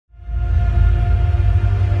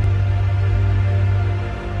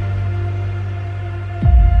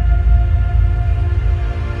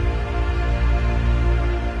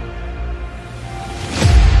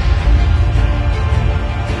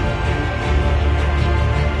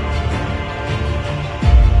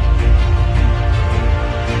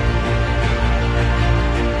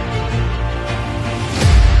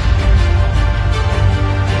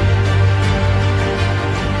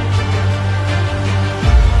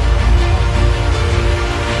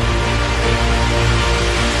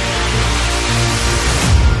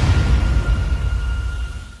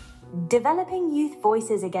Developing Youth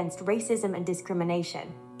Voices Against Racism and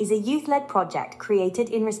Discrimination is a youth-led project created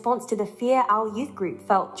in response to the fear our youth group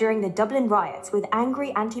felt during the Dublin riots with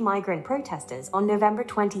angry anti-migrant protesters on November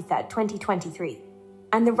 23, 2023,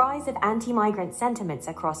 and the rise of anti-migrant sentiments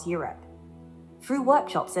across Europe. Through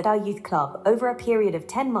workshops at our youth club over a period of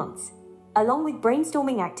 10 months, along with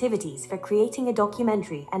brainstorming activities for creating a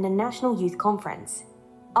documentary and a national youth conference,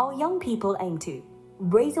 our young people aim to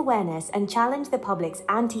raise awareness and challenge the public's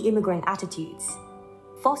anti-immigrant attitudes,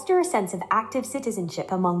 foster a sense of active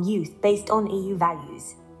citizenship among youth based on EU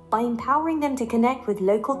values, by empowering them to connect with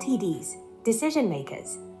local TDs,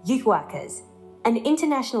 decision-makers, youth workers, and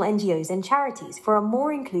international NGOs and charities for a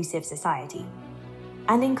more inclusive society,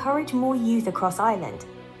 and encourage more youth across Ireland,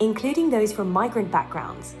 including those from migrant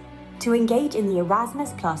backgrounds, to engage in the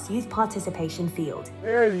Erasmus Youth Participation field.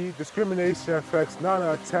 Clearly, discrimination affects 9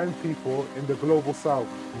 out of 10 people in the global south.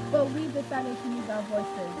 But we decided to use our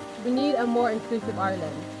voices. We need a more inclusive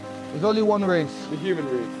Ireland. There's only one race, the human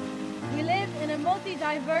race. We live in a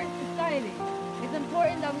multi-diverse society. It's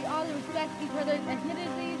important that we all respect each other's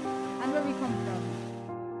ethnicities and where we come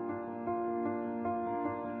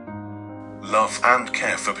from. Love and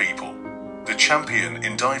care for people. The champion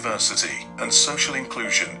in diversity and social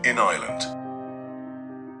inclusion in Ireland.